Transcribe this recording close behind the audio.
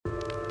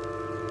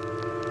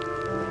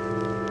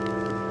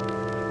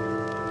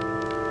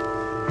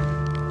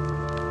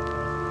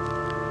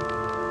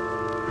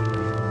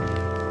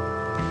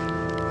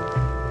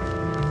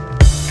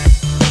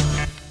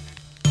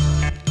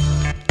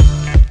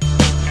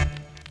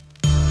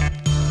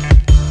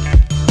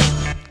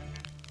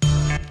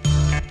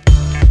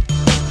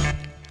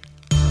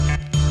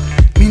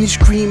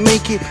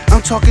pre-make it, I'm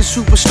talking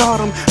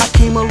superstardom. I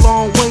came a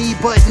long way,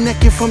 but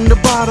naked from the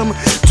bottom.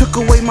 Took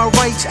away my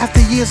rights,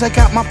 after years I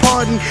got my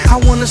pardon. I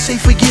wanna say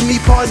forgive me,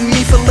 pardon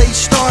me for late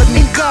starting.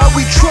 In God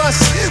we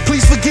trust,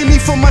 please forgive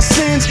me for my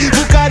sins.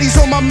 Bugatti's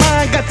on my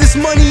mind, got this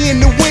money in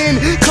the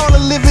wind. Call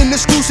it living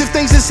exclusive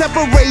things that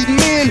separate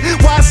men.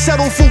 Why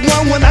settle for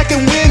one when I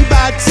can win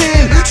by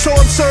 10? So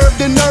absurd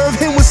the nerve,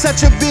 him with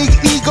such a big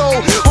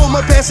ego. Hold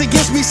my past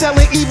against me,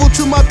 selling evil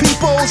to my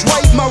peoples.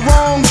 Right my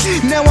wrongs,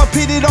 now I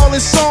pit it all in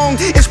song.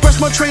 Express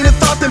my train of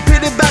thought, then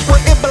pit it back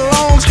where it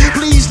belongs.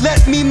 Please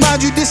let me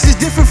mind you, this is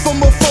different from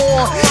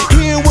before.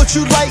 Hear what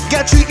you like,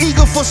 got you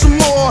eager for some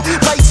more.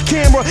 Lights,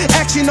 camera,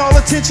 action, all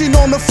attention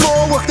on the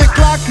floor. With the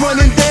clock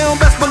running down,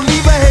 best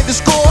believe I had to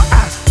score.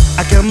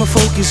 I got my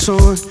focus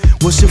on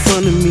what's in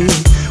front of me.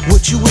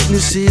 What you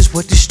witness is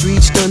what the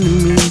streets done to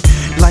me.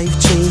 Life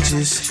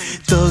changes,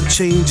 thug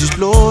changes,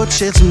 Lord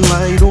shed some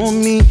light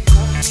on me.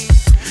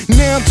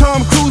 Now I'm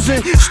Tom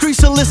cruising, street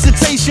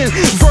solicitation.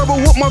 Verbal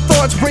with my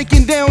thoughts,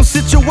 breaking down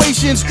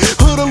situations.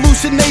 Hood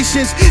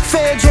hallucinations,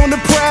 feds on the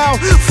prowl.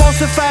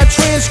 Falsified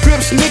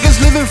transcripts, niggas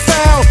living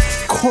foul.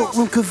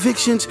 Courtroom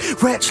convictions,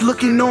 rats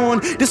looking on.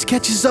 The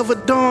sketches of a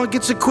dawn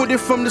gets acquitted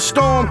from the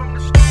storm.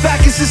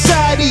 Back in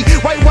society,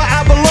 right where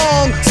I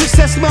belong.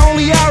 Success my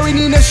only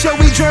irony, now shall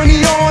we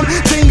journey on?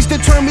 Things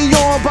that turn me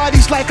on,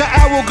 bodies like an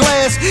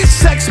hourglass.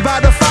 Sex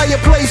by the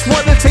fireplace,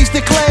 what a taste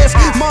of class.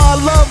 My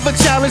love a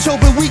challenge,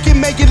 hoping we can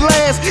make it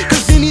last.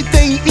 Cause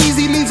anything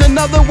easy means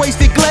another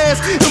wasted glass.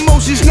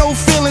 Emotions, no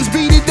feelings,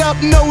 beat it up,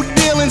 no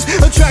dealings.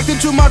 Attracted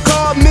to my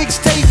car,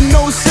 mixtape,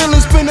 no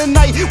ceilings. Spend a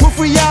night with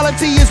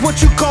reality is what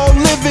you call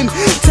living.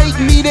 Take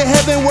me to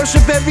heaven,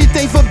 worship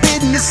everything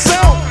forbidden. It's so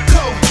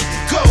go,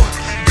 go,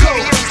 go,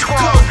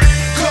 go,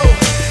 go,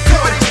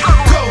 go,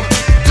 go,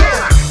 go.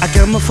 I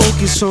got my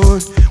focus on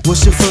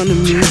what's in front of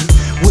me.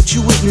 What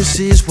you witness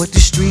is what the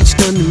streets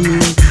done to me.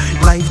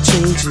 Life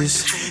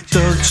changes,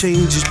 thug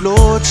changes,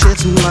 Lord shed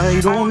some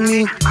light on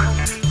me.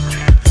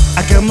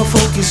 I got my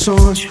focus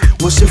on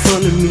what's in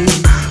front of me.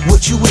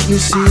 What you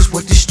witness is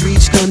what the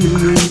streets done to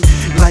me.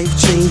 Life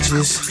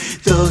changes,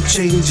 thug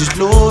changes,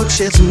 Lord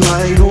shed some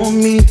light on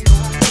me.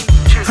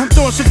 I'm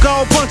throwing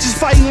cigar punches,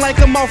 fighting like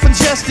I'm out for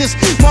justice.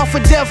 Mark for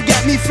death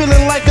got me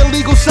feeling like a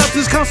legal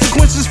substance.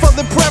 Consequences for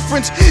the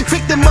preference,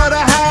 victim of the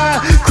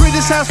high.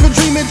 Criticized for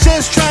dreaming,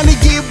 just trying to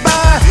get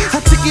by. I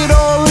took it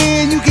all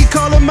in, you can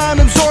call it mind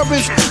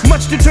absorbance.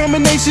 Much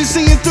determination,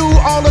 seeing through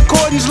all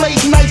accordance.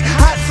 Late nights,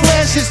 hot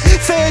flashes,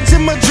 feds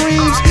in my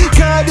dreams.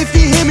 God, if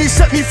you hear me,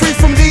 set me free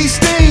from these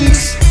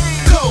things.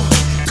 Go,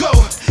 go,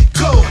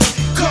 go,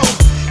 go,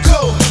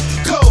 go,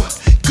 go,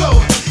 go.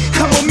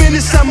 I'm a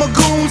menace, I'm a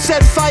goon,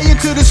 set fire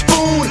to the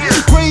spoon.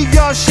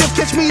 Graveyard shift,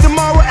 catch me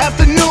tomorrow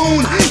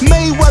afternoon.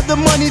 Mayweather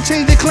money,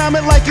 change the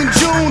climate like in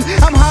June.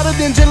 I'm hotter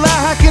than July,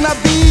 how can I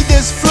be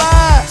this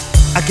fly?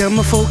 I got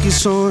my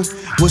focus on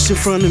what's in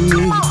front of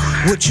me.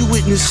 What you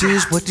witness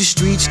is what the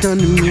streets done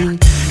to me.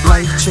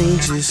 Life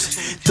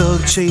changes,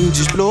 thug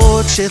changes,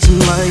 Lord shed some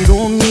light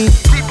on me.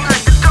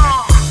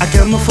 I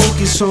got my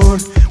focus on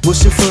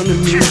what's in front of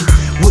me.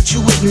 What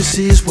you witness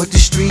is what the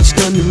streets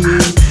done to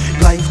me.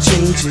 Life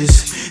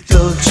changes,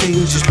 thug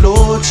changes,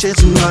 Lord shed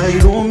some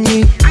light on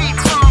me.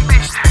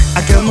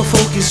 I got my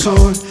focus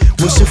on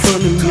what's in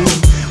front of me.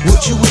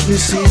 What you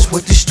witness is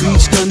what the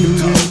streets done to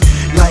me.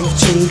 Life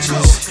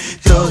changes,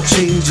 thug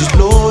changes,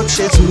 Lord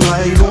shed some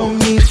light on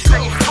me.